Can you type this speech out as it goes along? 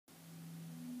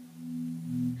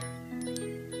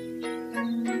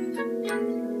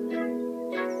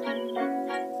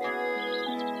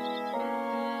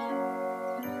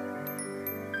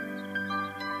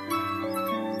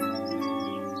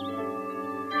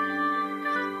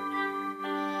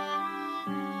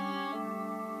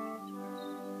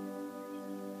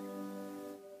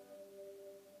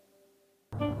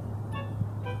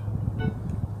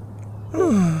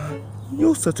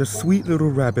such a sweet little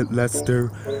rabbit,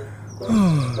 Lester.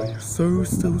 Oh, you're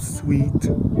so sweet.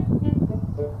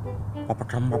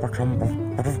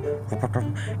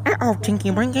 Uh-oh,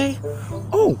 Tinky Winky.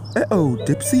 Oh,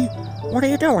 Dipsy. What are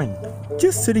you doing?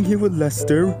 Just sitting here with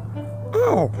Lester.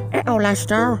 Oh,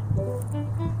 Lester.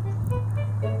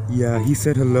 Yeah, he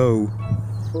said hello.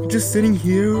 Just sitting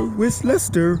here with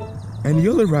Lester and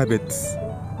the other rabbits.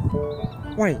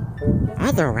 Wait,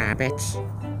 other rabbits?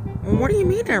 What do you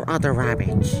mean there are other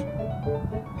rabbits?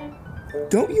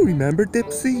 Don't you remember,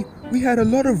 Dipsy? We had a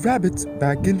lot of rabbits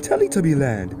back in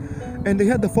Teletubbyland, and they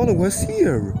had to follow us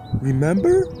here.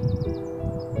 Remember?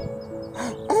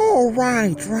 Oh,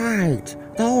 right.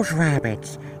 Those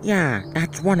rabbits. Yeah,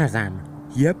 that's one of them.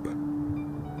 Yep.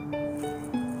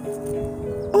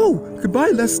 Oh,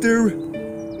 goodbye, Lester.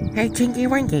 Hey, Tinky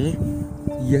Winky.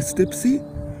 Yes, Dipsy?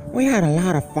 We had a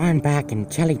lot of fun back in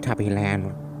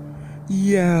Teletubbyland.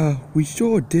 Yeah, we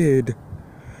sure did.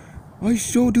 I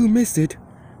sure do miss it.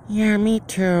 Yeah, me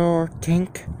too,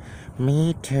 Tink.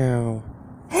 Me too.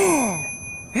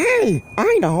 Hey,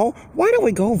 I know. Why don't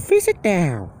we go visit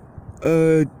there?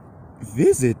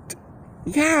 Visit?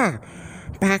 Yeah,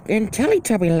 back in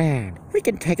Teletubbyland. We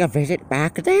can take a visit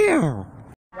back there.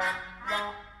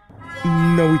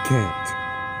 No, we can't.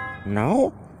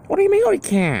 No? What do you mean we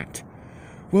can't?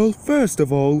 Well, first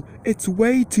of all, it's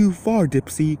way too far,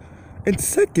 Dipsy. And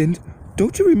second,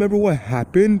 don't you remember what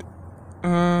happened?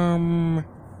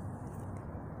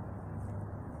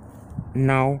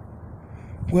 No.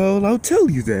 Well, I'll tell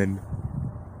you then.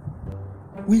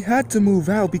 We had to move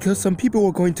out because some people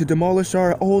were going to demolish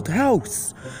our old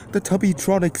house, the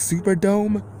Tubbytronic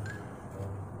Superdome.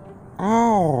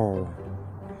 Oh.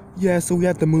 Yeah, so we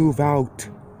had to move out.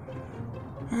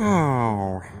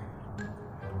 Oh.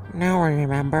 Now I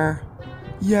remember.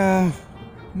 Yeah,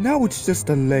 now it's just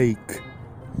a lake.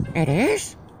 It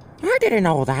is? I didn't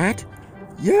know that.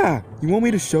 Yeah, you want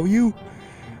me to show you?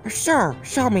 Sure,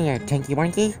 show me it, Tinky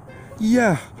Winky.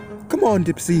 Yeah, come on,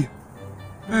 Dipsy.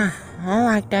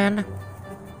 Alright then.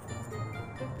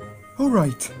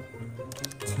 Alright.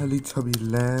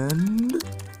 Teletubbyland.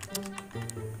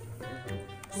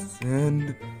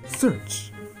 And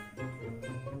search.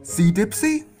 See,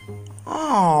 Dipsy?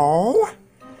 Oh.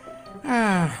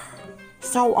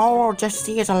 So all we'll just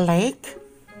see is a lake?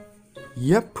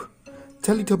 Yep.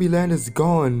 Teletubbyland is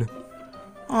gone.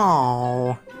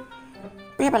 Oh.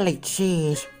 Bibbly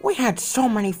cheese, we had so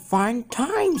many fun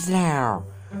times there.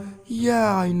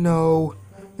 Yeah, I know.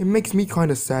 It makes me kind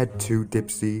of sad too,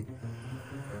 Dipsy.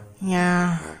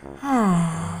 Yeah.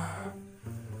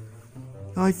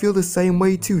 I feel the same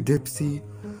way too, Dipsy.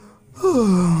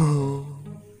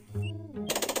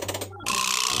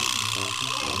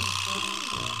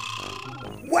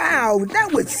 Wow,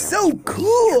 that was so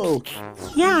cool!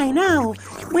 Yeah, I know.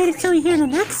 Wait until you hear the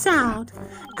next sound.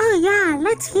 Oh yeah,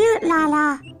 let's hear it,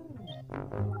 Lala.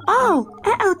 Oh,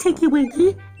 Tinky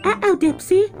Winky.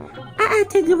 Dipsy.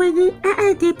 Tinky Winky.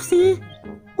 Dipsy.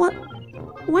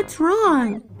 What's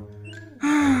wrong?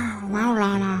 Well,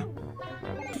 Lala,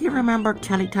 do you remember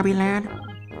Teletubbyland?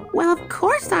 Well, of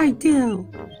course I do.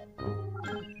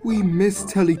 We miss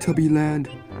Teletubbyland.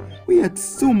 We had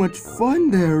so much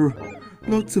fun there.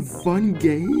 Lots of fun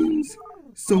games.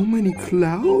 So many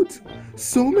clouds.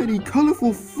 So many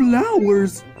colorful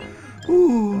flowers.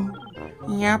 Oh.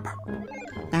 Yep,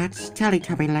 that's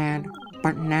Teletubbyland.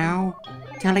 But now,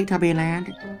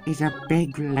 Teletubbyland is a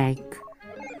big lake.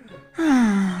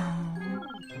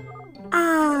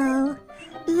 Oh,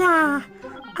 yeah,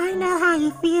 I know how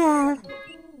you feel.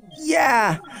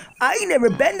 Yeah, I never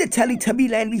been to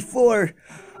Teletubbyland before.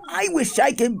 I wish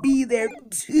I could be there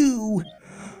too.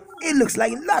 It looks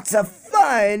like lots of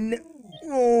fun.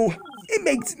 Oh, it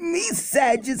makes me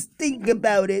sad just thinking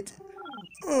about it.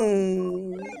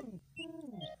 Oh.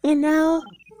 You know,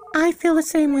 I feel the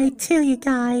same way too, you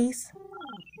guys.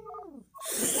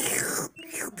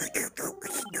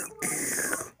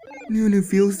 Nunu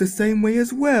feels the same way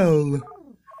as well.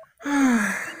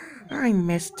 I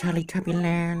miss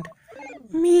Teletubbyland.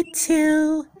 Me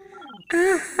too.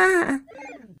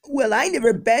 Well, I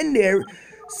never been there,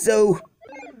 so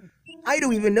I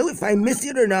don't even know if I miss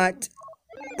it or not.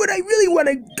 But I really want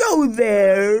to go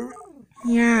there.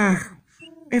 Yeah,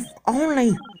 if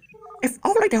only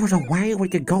there was a way we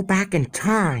could go back in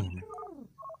time.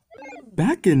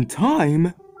 Back in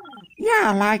time?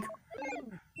 Yeah, like,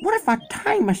 what if a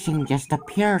time machine just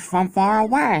appears from far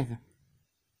away?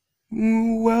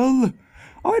 Well,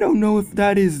 I don't know if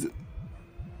that is...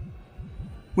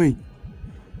 Wait,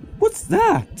 what's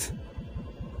that?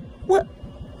 What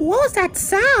was that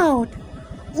sound?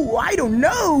 Oh, I don't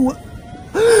know.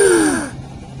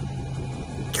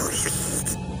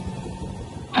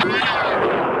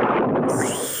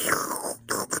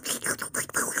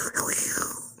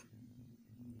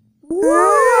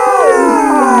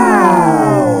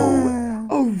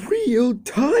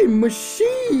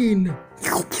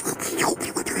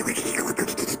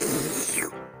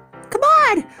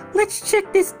 Let's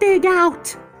check this thing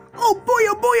out. Oh boy,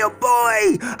 oh boy, oh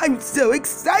boy! I'm so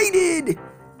excited!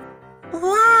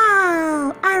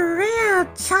 Wow, a real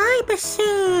time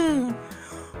machine.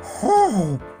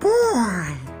 Oh,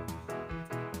 boy.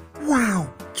 Wow,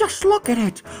 just look at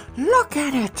it. Look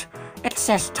at it. It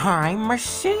says time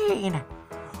machine.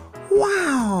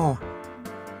 Wow.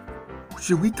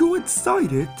 Should we go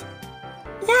inside it?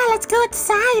 Yeah, let's go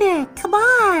inside it. Come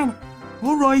on.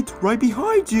 All right, right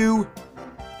behind you.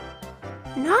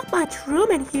 Not much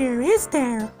room in here, is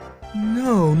there?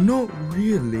 No, not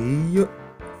really.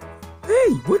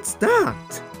 Hey, what's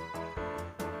that?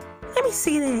 Let me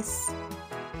see this.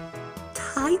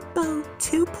 Typo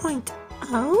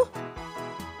 2.0?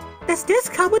 Does this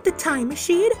come with the time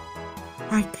machine?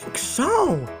 I think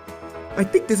so. I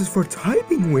think this is for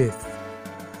typing with.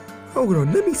 Hold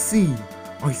on, let me see.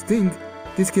 I think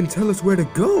this can tell us where to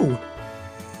go.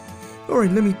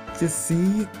 Alright, let me just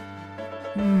see.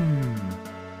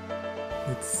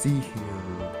 Let's see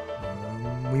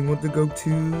here. We want to go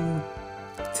to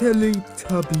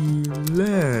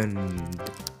Teletubbyland.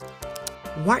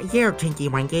 What year, Tinky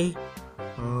Winky?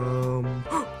 Oh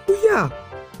yeah,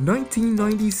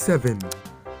 1997.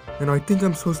 And I think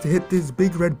I'm supposed to hit this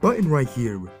big red button right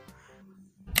here.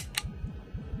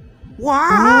 Wow!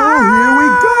 Oh, here we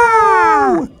go!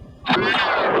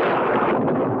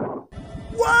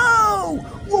 Whoa!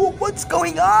 Whoa, what's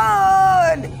going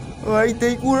on? I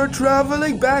think we're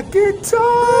traveling back in time!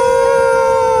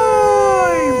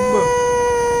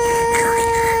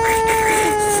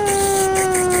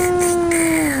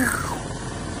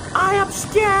 I am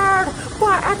scared,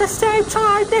 but at the same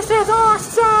time, this is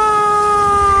awesome!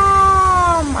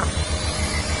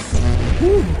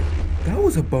 Ooh, that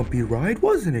was a bumpy ride,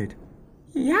 wasn't it?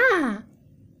 Yeah.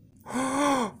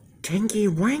 Tinky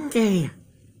Winky.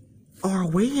 Are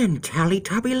we in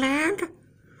Teletubbyland?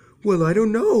 Well, I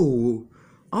don't know.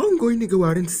 I'm going to go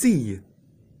out and see.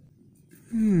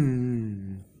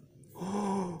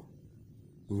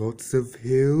 Lots of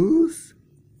hills.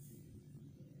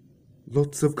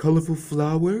 Lots of colorful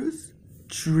flowers.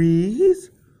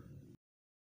 Trees.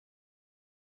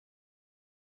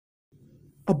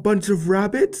 A bunch of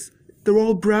rabbits. They're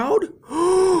all brown.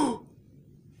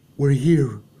 We're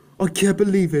here. I can't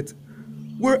believe it.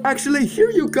 We're actually here,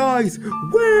 you guys!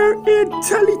 We're in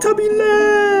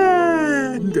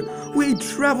Teletubbyland! We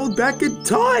traveled back in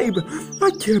time!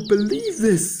 I can't believe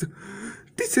this!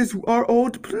 This is our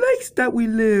old place that we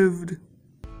lived!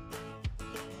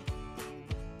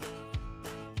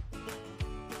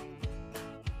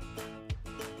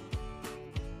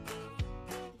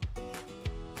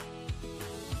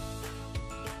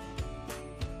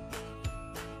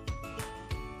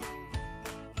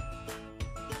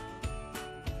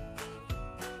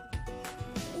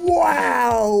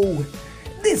 Wow!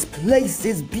 This place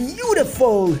is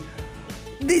beautiful!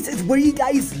 This is where you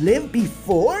guys lived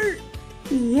before?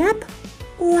 Yep.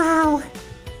 Wow.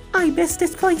 I miss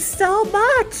this place so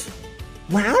much.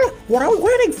 Well, what are we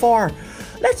waiting for?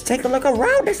 Let's take a look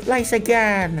around this place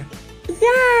again.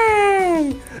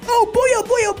 Yay! Oh boy, oh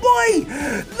boy, oh boy!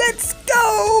 Let's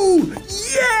go!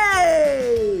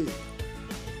 Yay!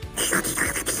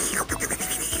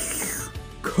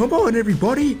 Come on,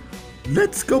 everybody!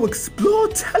 Let's go explore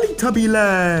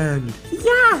Teletubbyland!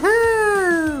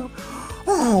 Yahoo!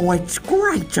 Oh, it's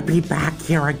great to be back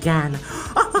here again.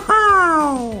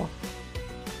 Oh,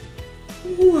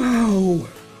 Wow!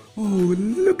 Oh,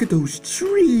 look at those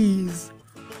trees!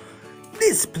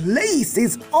 This place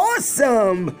is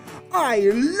awesome! I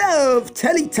love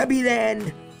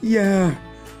Teletubbyland! Yeah,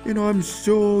 and I'm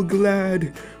so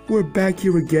glad we're back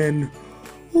here again.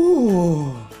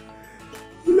 Oh,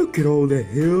 look at all the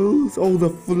hills, all the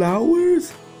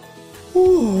flowers.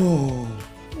 Oh,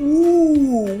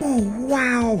 ooh, oh,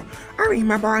 wow. I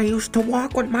remember I used to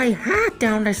walk with my hat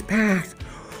down this path.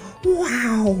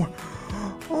 Wow.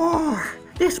 Oh,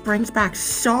 this brings back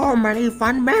so many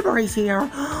fun memories here.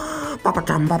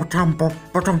 Ba-ba-dum, ba-ba-dum,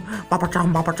 ba-ba-dum,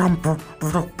 ba-ba-dum, ba-ba-dum,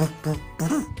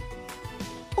 ba-ba-dum.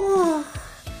 Oh.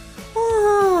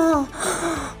 Oh.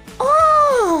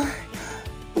 Oh.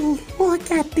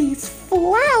 Look at these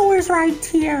flowers right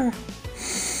here.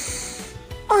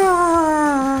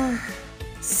 Ah.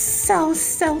 So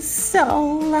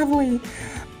lovely.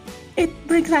 It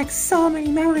brings back so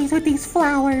many memories with these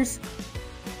flowers.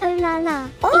 Oh la la,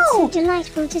 Oh. it's so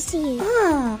delightful to see you.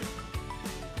 Ah.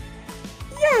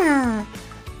 Yeah.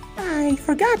 I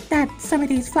forgot that some of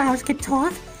these flowers could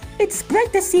talk. It's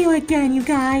great to see you again, you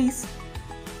guys.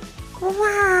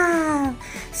 Wow.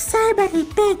 So many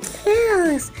big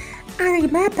hills. I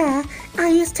remember I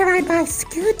used to ride my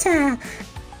scooter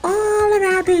all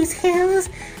around these hills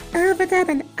over them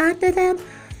and under them.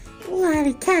 Well,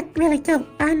 you can't really go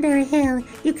under a hill.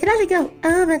 You can only go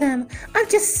over them. I'm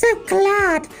just so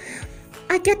glad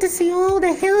I get to see all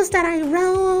the hills that I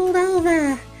rolled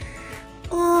over.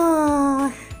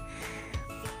 Oh,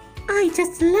 I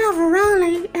just love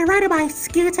rolling and riding my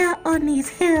scooter on these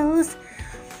hills.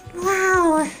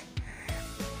 Wow.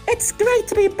 It's great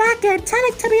to be back in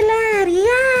Teletubbyland!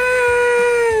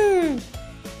 Yay!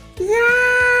 Yay!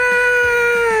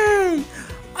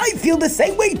 I feel the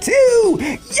same way too!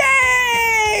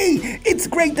 Yay! It's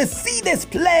great to see this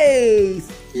place!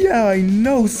 Yeah, I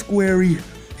know, Squarie.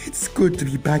 It's good to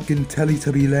be back in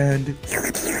Teletubbyland.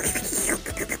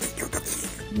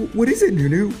 What is it,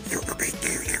 Nunu?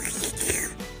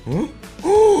 Huh?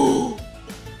 Oh!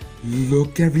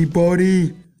 Look,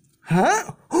 everybody!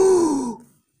 Huh? Oh!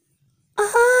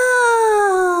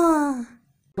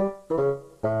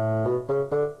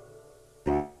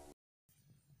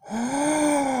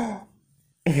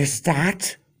 Is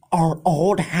that our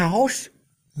old house?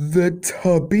 The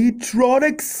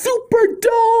Tubbytronic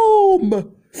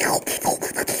Superdome!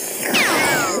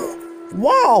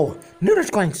 Wow! Nuna's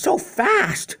going so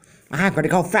fast. I'm gonna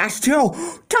go fast too.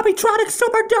 Tubbytronic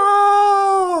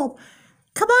Superdome!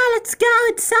 Come on, let's go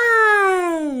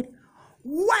inside!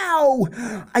 Wow!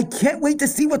 I can't wait to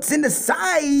see what's in the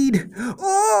side!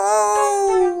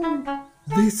 Oh!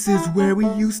 This is where we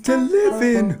used to live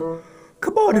in.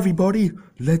 Come on, everybody.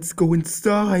 Let's go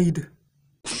inside.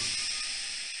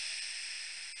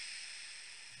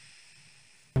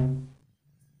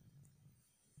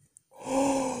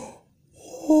 Oh!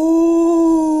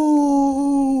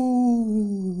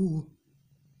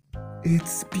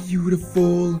 It's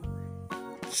beautiful.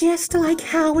 Just like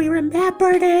how we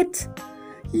remembered it.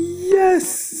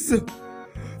 Yes!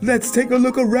 Let's take a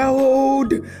look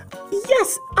around.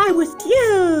 Yes, I'm with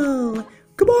you.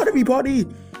 Come on, everybody.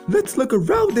 Let's look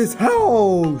around this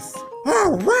house.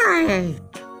 All right.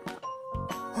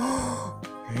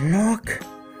 Look,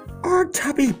 our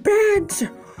tubby beds.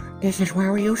 This is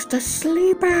where we used to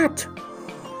sleep at.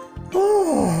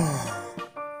 Oh,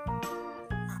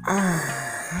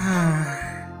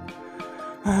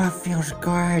 it feels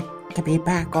good to be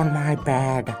back on my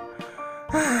bed.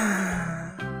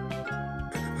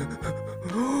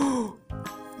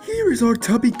 Here is our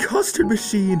tubby custard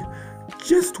machine,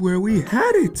 just where we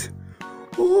had it.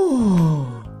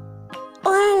 Oh,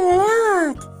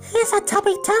 Oh, look. Here's a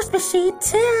tubby toast machine,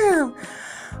 too.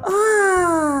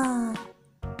 Oh.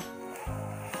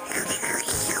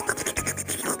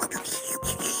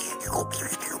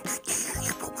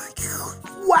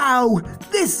 Wow!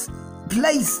 This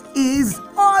place is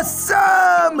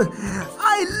awesome!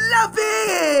 I love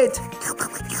it!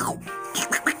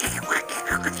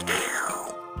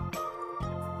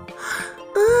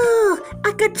 Ooh,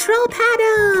 a control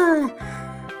panel.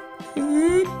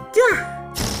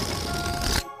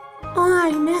 Oh,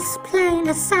 I miss playing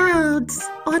the sounds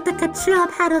on the control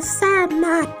panel so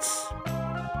much.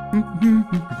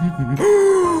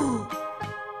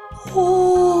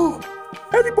 oh!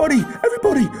 Everybody,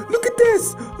 look at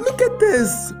this! Look at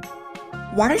this!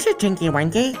 What is it, Tinky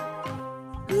Winky?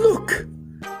 Look!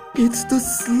 It's the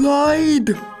slide!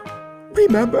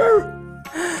 Remember?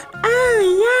 Oh,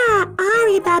 yeah, I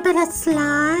remember the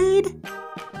slide.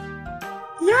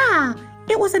 Yeah,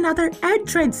 it was another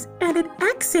entrance and an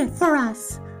exit for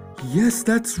us. Yes,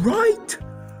 that's right!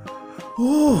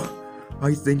 Oh,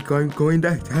 I think I'm going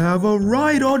to have a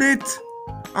ride on it!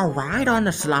 A ride on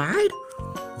the slide?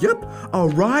 Yep, a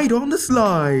ride on the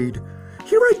slide.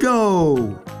 Here I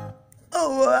go.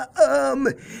 Oh,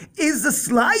 is the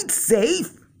slide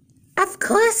safe? Of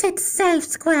course it's safe,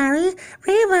 Squarie.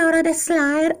 We rode on the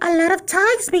slide a lot of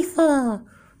times before.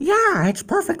 Yeah, it's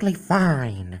perfectly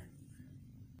fine.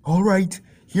 All right,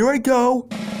 here I go.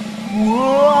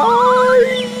 Whoa!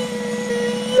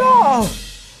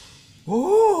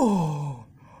 Oh!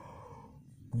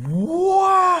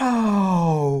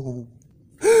 Wow!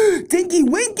 Tinky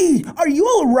Winky, are you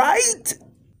all right?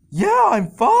 Yeah, I'm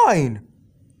fine.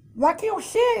 What do you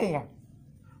see?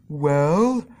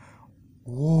 Well,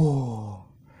 whoa.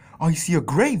 I see a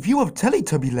great view of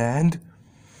Teletubbyland.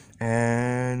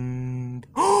 And...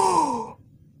 Oh!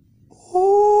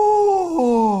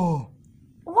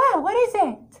 Wow, what is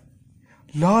it?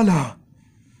 Lala,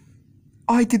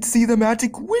 I could see the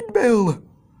magic windmill.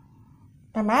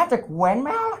 The magic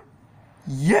windmill?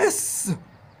 Yes.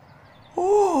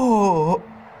 Oh.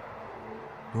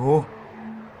 Oh.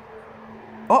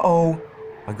 Uh-oh.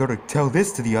 I gotta tell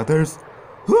this to the others.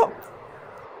 Huh.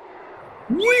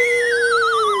 Whee!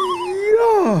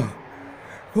 Yeah.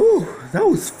 Oh, that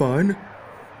was fun.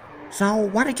 So,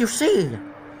 what did you see?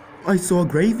 I saw a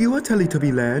great view of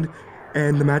Teletubbyland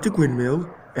and the magic windmill,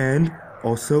 and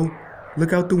also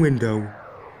look out the window.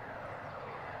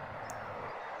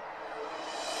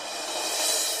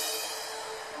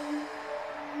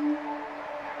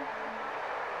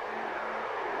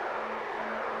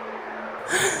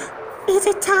 Is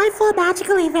it time for a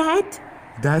magical event?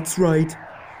 That's right.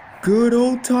 Good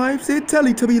old times in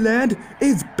Teletubbyland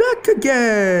is back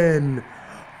again!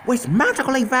 With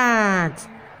magical event.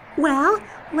 Well,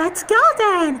 let's go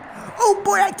then. Oh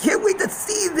boy, I can't wait to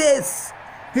see this!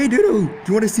 Hey Doodle, do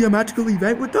you want to see a magical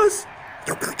event with us?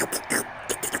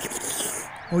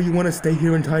 Oh, you want to stay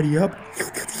here and tidy up?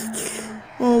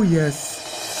 Oh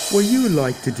yes, what you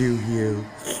like to do here.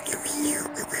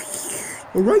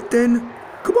 Alright then,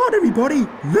 come on everybody,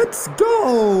 let's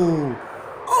go!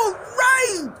 All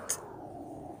right!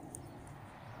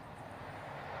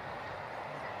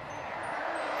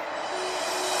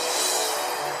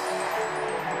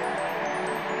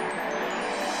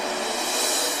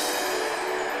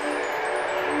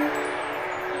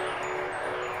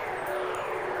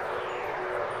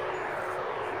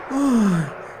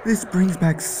 This brings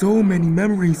back so many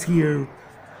memories here.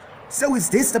 So is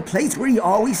this the place where you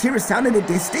always hear a sound in the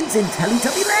distance in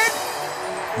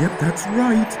Teletubbyland? Yep, that's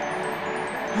right.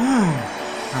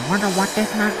 I wonder what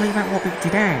this magical event will be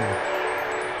today.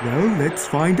 Well, let's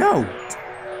find out.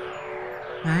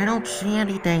 I don't see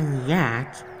anything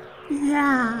yet.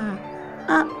 Yeah.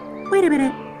 Wait a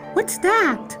minute. What's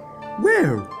that?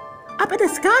 Where? Up in the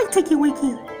sky, Tinky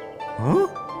Winky. Huh?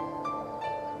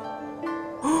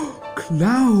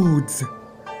 Clouds!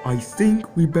 I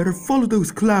think we better follow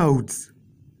those clouds.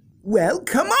 Well,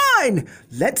 come on!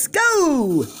 Let's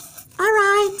go! All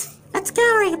right. Let's go,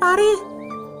 everybody.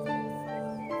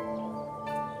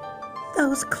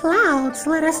 Those clouds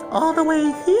led us all the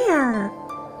way here.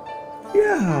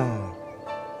 Yeah.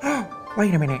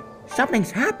 Wait a minute.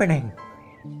 Something's happening.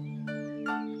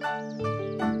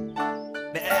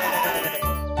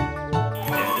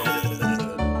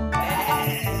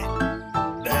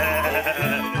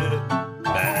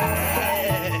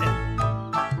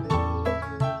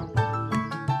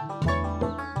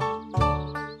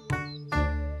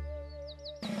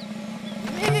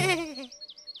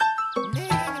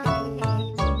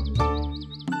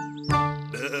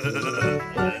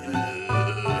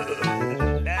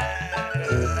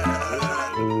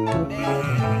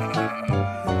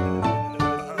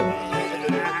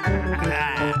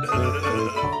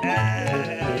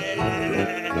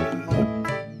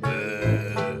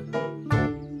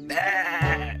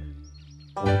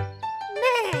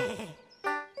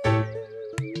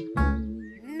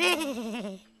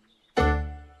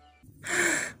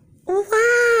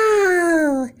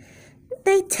 Wow!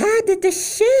 They tended the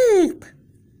sheep.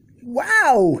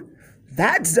 Wow!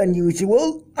 That's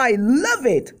unusual. I love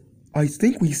it! I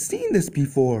think we've seen this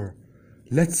before.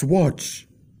 Let's watch.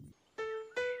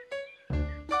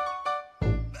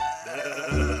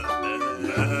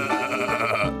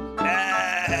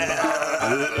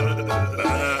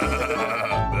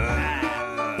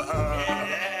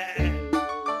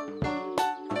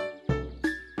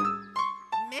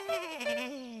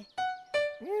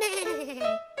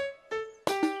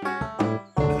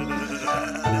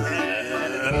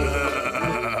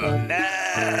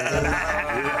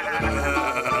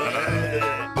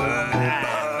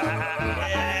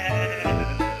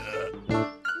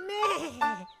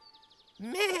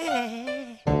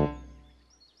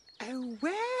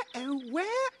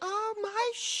 Where are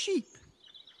my sheep?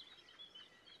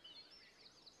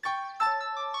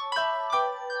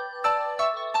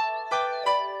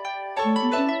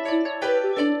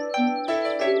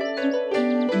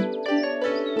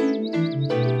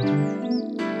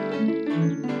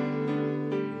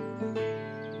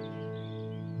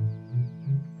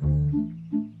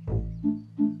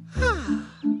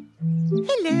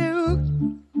 Hello.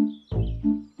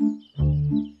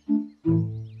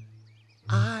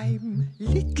 I'm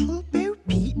Little Bo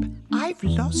Peep. I've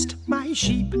lost my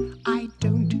sheep. I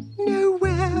don't know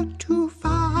where to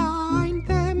find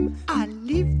them. I'll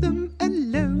leave them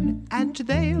alone and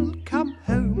they'll come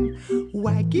home,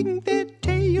 wagging their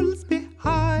tails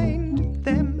behind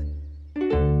them.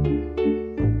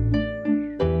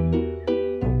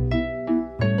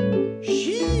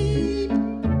 Sheep,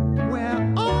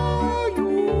 where are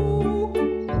you?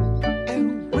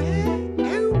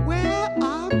 Oh, where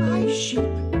are my sheep?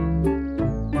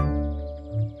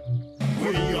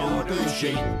 We are the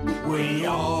sheep, we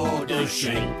are the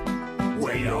sheep,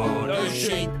 we are the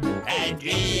sheep, and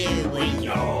here we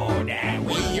are now.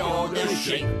 We are the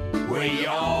sheep, we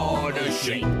are the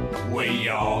sheep, we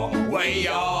are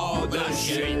the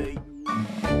sheep.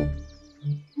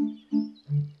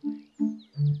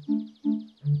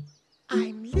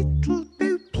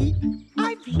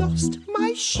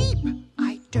 my sheep.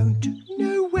 I don't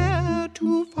know where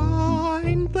to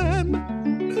find them.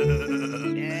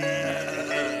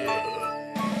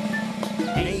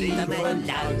 Leave them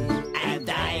alone and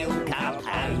they'll come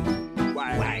home,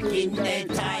 wagging their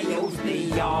tails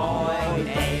behind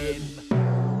them.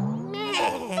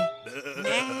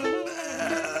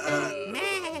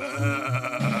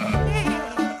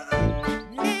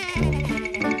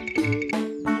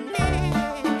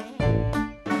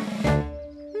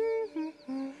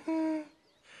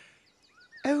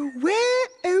 Oh,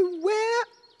 where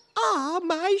are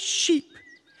my sheep?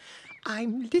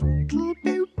 I'm Little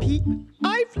Bo Peep.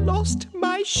 I've lost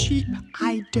my sheep.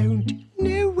 I don't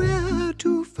know where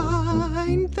to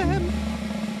find them.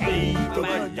 Leave them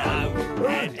alone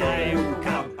and they'll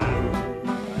come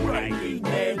home, wagging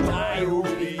their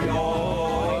tails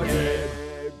behind them.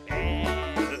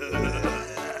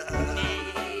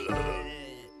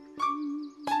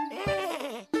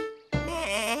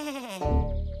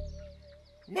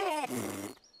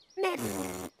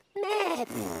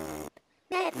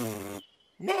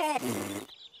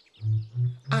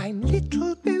 I'm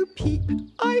Little Bo Peep.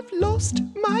 I've lost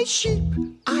my sheep.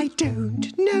 I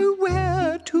don't know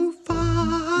where to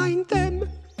find them.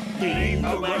 Leave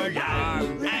them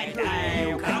alone and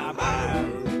they'll come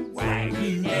home,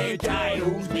 wagging their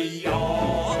tails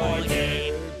behind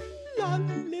them. La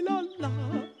la la la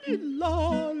la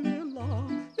la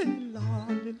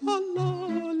la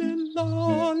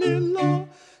la la.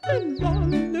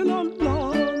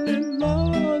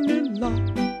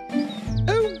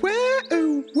 Oh,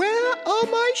 where are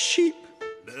my sheep?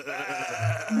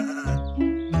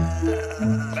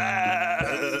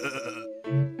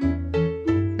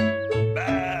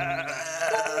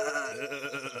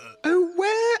 Oh,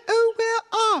 where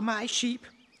are my sheep?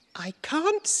 I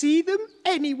can't see them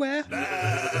anywhere.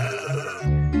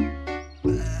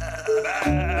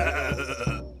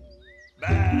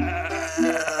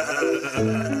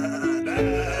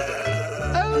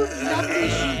 Oh, lovely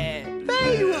sheep.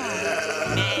 There you are.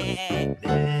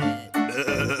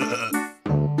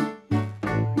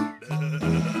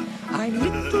 I'm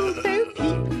Little Bo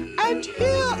Peep, and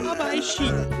here are my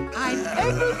sheep. I'm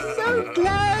ever so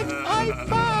glad I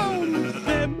found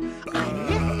them. I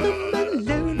left them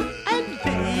alone, and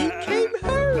they came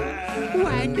home,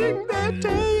 wagging their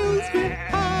tails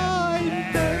behind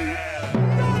them.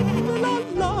 La la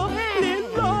la,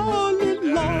 la la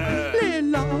la,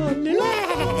 la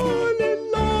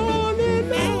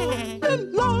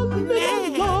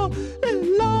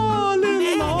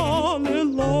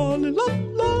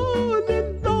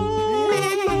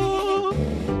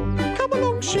Come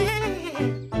along, sheep.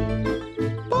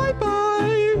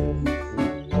 Bye-bye.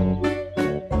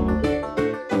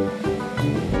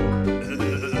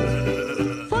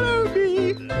 Follow me.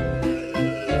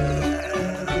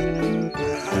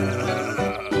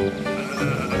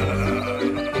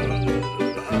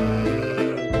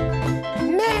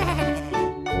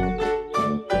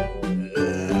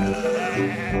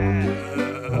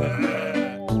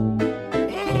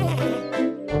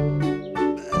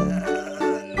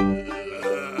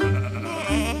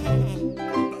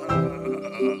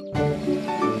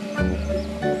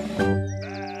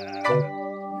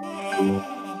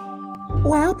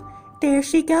 Well, there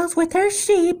she goes with her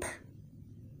sheep.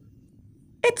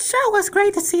 It sure was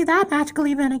great to see that magical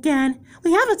event again.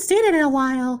 We haven't seen it in a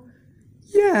while.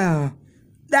 Yeah,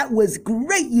 that was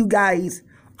great, you guys.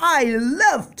 I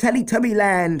love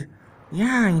Teletubbyland.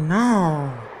 Yeah, I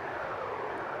know.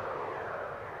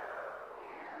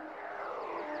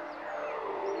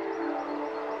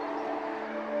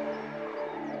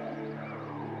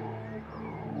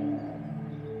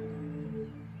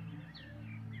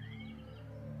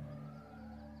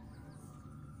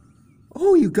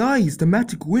 Oh, you guys, the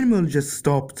magic windmill just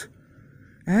stopped.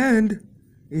 And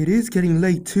it is getting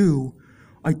late too.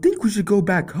 I think we should go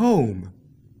back home.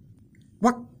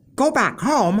 What? Go back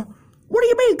home? What do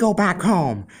you mean go back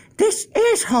home? This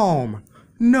is home.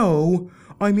 No,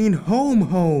 I mean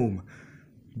home.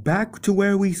 Back to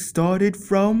where we started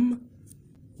from.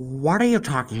 What are you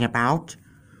talking about?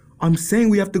 I'm saying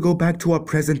we have to go back to our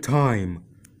present time.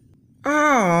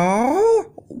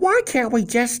 Oh, why can't we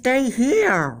just stay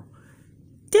here?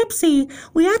 Dipsy,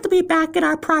 we have to be back in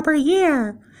our proper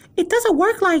year. It doesn't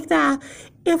work like that.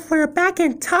 If we're back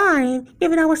in time,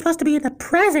 even though we're supposed to be in the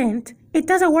present, it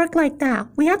doesn't work like that.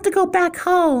 We have to go back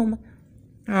home.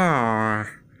 Oh,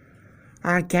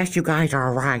 I guess you guys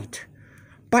are right.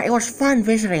 But it was fun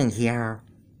visiting here.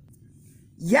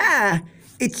 Yeah,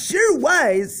 it sure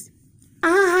was.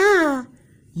 Aha!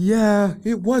 Yeah,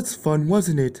 it was fun,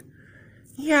 wasn't it?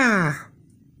 Yeah.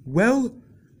 Well,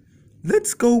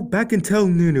 let's go back and tell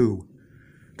Nunu.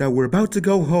 that we're about to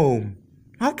go home.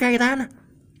 Okay then.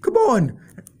 Come on.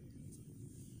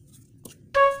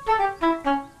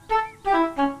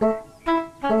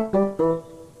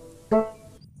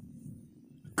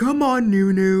 Come on,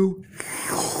 Nunu.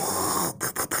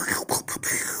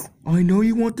 I know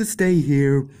you want to stay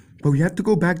here, but we have to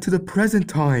go back to the present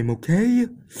time, okay?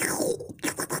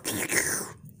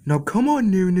 Now come on,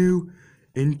 Nunu.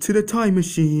 Into the time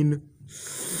machine.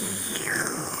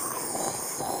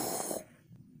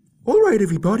 Alright,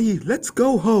 everybody, let's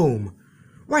go home.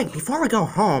 Wait, before we go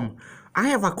home, I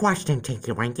have a question,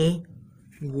 Tinky Winky.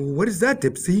 What is that,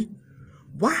 Dipsy?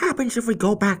 What happens if we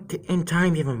go back in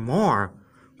time even more?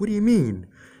 What do you mean?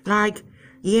 Like,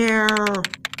 year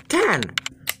 10.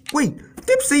 Wait,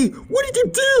 Dipsy, what did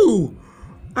you do?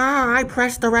 I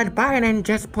pressed the red button and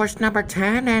just pushed number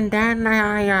 10 and then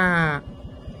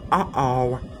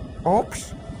Uh-oh.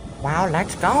 Oops. Well,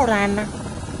 let's go then.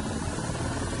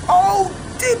 Oh,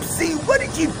 Dipsy, what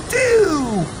did you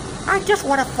do? I just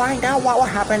want to find out what will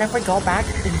happen if we go back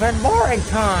even more in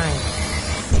time.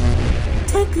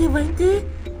 Tinky Winky,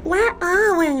 where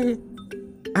are we?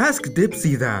 Ask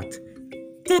Dipsy that.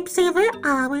 Dipsy, where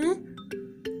are we?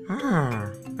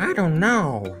 I don't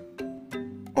know.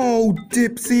 Oh,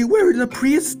 Dipsy, we're in the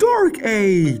prehistoric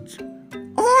age.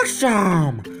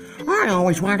 Awesome! I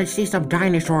always wanted to see some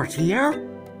dinosaurs here.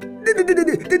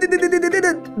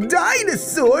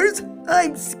 Dinosaurs?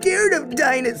 I'm scared of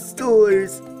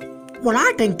dinosaurs. Well,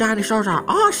 I think dinosaurs are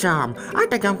awesome. I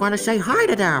think I'm going to say hi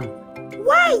to them.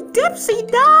 Wait, Dipsy,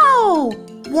 no!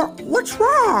 What's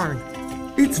wrong?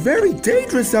 It's very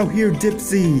dangerous out here,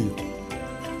 Dipsy.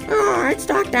 Oh, it's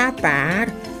not that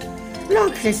bad.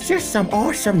 Look, it's just some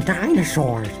awesome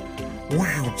dinosaurs.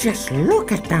 Wow, just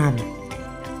look at them.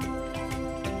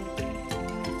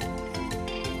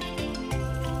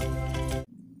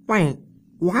 Wait,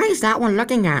 why is that one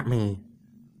looking at me?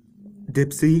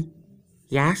 Dipsy,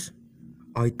 Yes?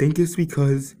 I think it's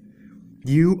because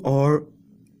you are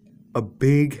a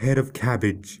big head of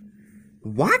cabbage.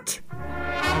 What?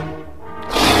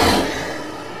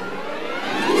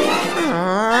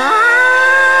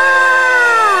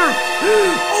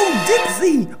 Oh,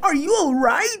 Dipsy, are you all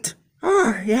right?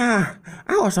 Oh, yeah.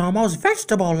 I was almost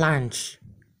vegetable lunch.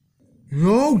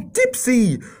 No,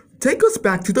 Dipsy, take us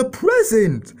back to the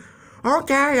present.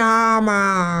 Okay,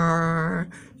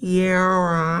 year,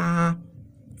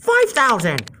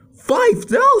 5,000.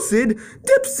 5,000?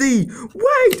 Dipsy,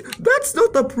 wait, that's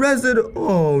not the present.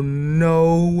 Oh,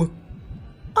 no.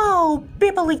 Oh,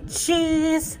 bibbly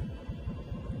cheese.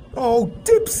 Oh,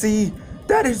 Dipsy,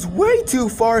 that is way too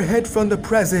far ahead from the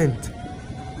present.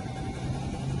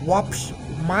 Whoops,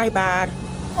 my bad.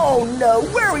 Oh no,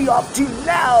 where are we off to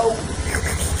now?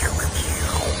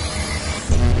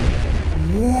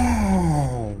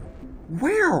 Whoa,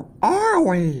 where are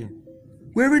we?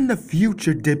 We're in the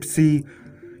future, Dipsy.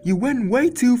 You went way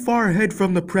too far ahead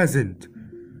from the present.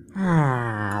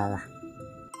 Oh.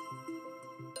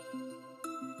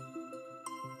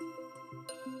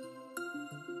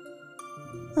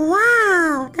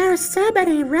 Wow, there's so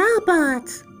many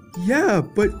robots. Yeah,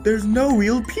 but there's no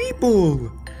real people.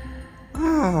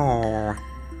 Oh.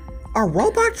 Are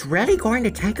robots really going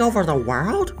to take over the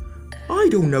world? I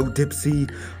don't know,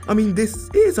 Dipsy. I mean, this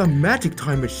is a magic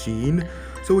time machine,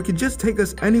 so it can just take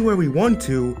us anywhere we want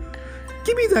to.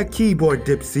 Give me that keyboard,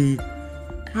 Dipsy.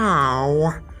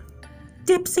 Oh.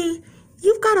 Dipsy,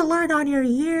 you've got to learn on your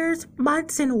years,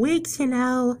 months, and weeks, you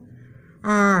know.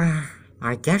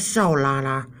 I guess so,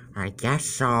 Lana. I guess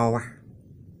so.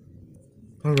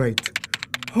 Alright,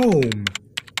 home.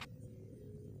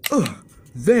 Ugh,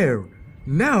 there.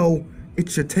 Now, it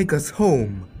should take us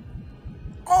home.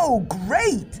 Oh,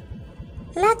 great!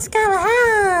 Let's go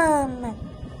home.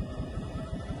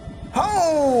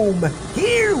 Home!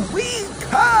 Here we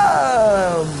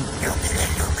come!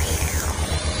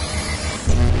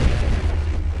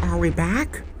 Are we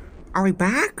back? Are we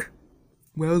back?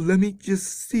 Well, let me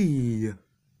just see.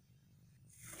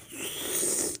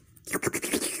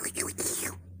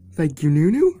 Thank you,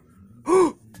 Nunu.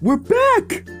 Oh, we're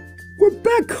back! We're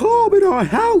back home in our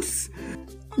house!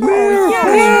 Hooray!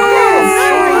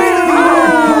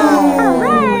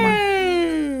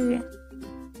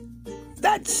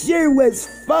 That sure was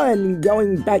fun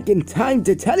going back in time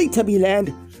to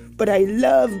Teletubbyland, but I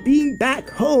love being back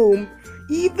home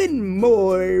even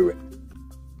more.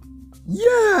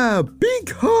 Yeah!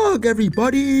 Big hug,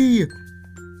 everybody!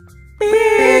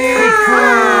 Big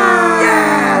hug!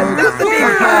 Yeah, that's a big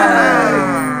hug!